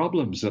of the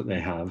problems that they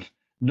have,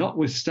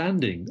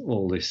 notwithstanding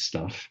all this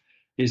stuff,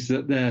 is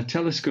that their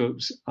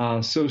telescopes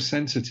are so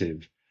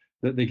sensitive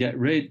that they get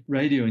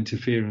radio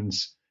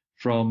interference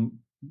from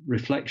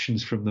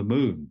reflections from the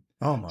moon.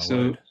 Oh, my word.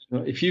 So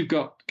if you've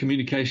got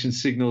communication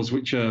signals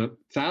which are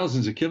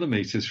thousands of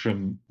kilometres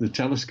from the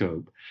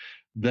telescope,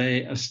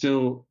 they are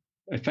still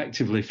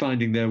effectively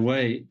finding their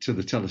way to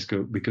the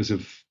telescope because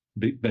of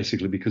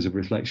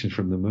reflection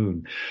from the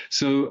moon.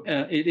 So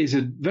it is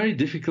a very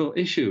difficult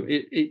issue.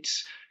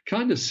 It's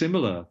kind of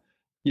similar,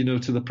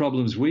 to the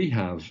problems we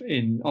have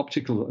in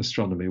optical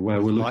astronomy,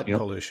 where we're looking at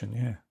light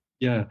pollution.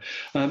 Yeah,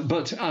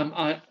 but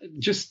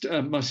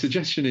my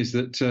suggestion is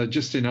that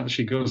Justin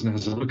actually goes and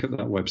has a look at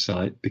that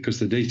website because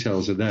the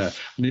details are there,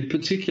 and in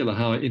particular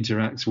how it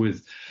interacts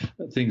with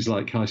things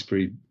like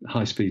high-speed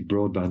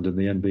broadband and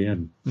the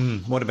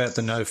NBN. What about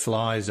the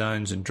no-fly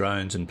zones and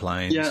drones and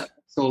planes? Yeah,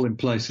 it's all in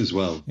place as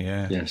well.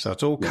 Yeah, so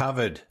it's all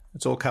covered.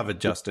 It's all covered,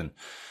 Justin.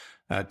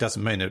 It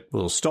doesn't mean it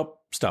will stop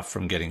stuff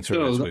from getting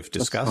through, as we've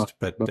discussed,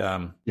 but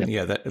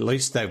at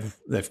least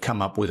they've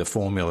come up with a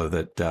formula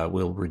that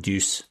will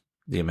reduce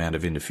the amount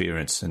of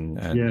interference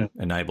and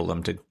enable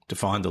them to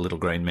find the little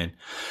green men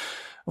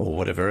or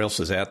whatever else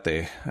is out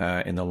there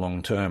in the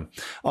long term.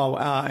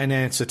 In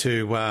answer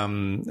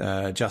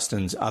to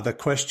Justin's other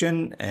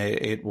question,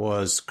 it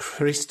was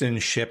Kristen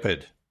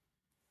Shepherd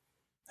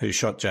who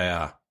shot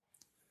JR.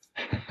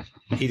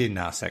 He didn't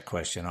ask that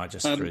question. I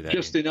just threw that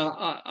Justin, in.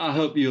 I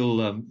hope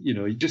you'll,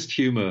 just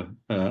humour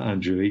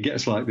Andrew. He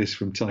gets like this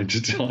from time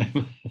to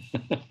time.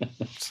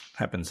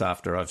 Happens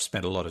after I've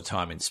spent a lot of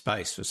time in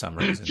space for some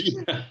reason.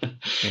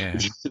 Yeah.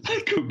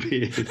 That could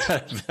be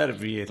it. That'd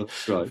be it.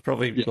 That's right.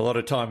 Probably a lot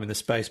of time in the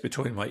space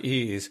between my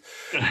ears.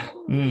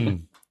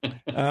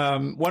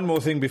 One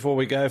more thing before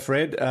we go,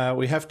 Fred.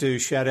 We have to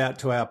shout out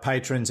to our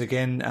patrons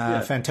again.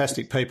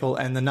 Fantastic people,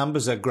 and the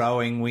numbers are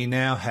growing. We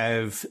now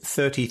have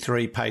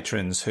 33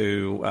 patrons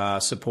who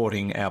are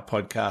supporting our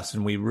podcast,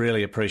 and we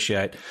really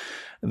appreciate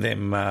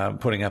them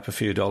putting up a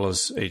few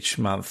dollars each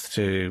month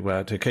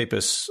to keep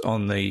us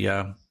on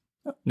the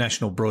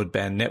national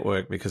broadband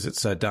network because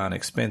it's so darn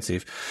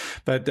expensive.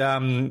 But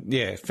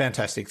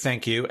fantastic.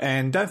 Thank you.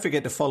 And don't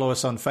forget to follow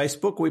us on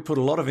Facebook. We put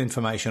a lot of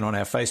information on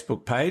our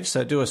Facebook page.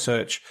 So do a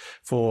search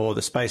for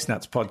the Space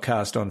Nuts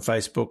podcast on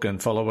Facebook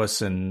and follow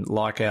us and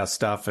like our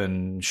stuff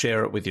and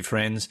share it with your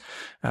friends.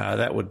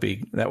 That would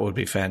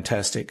be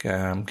fantastic.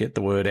 Get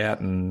the word out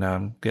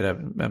and get a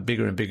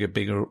bigger and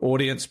bigger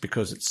audience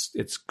because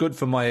it's good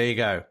for my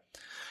ego,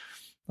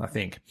 I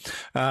think.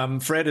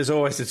 Fred, as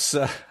always, it's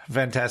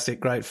fantastic,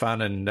 great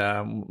fun,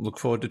 and look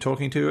forward to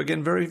talking to you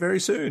again very, very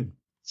soon.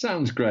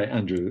 Sounds great,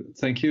 Andrew.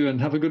 Thank you, and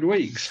have a good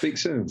week. Speak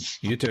soon.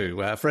 You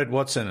too. Fred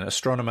Watson,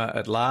 astronomer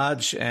at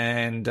large,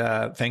 and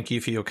thank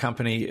you for your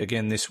company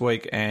again this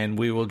week, and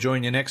we will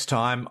join you next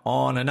time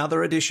on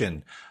another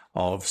edition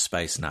of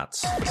Space Nuts.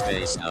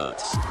 Space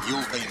Nuts.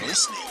 You've been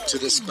listening to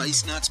the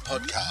Space Nuts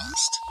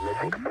podcast.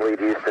 Mission complete,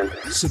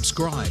 Houston.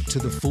 Subscribe to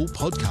the full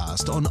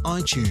podcast on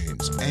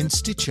iTunes and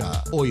Stitcher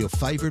or your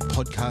favourite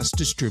podcast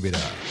distributor.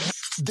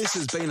 This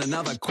has been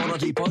another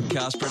quality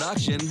podcast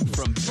production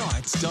from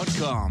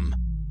Bytes.com.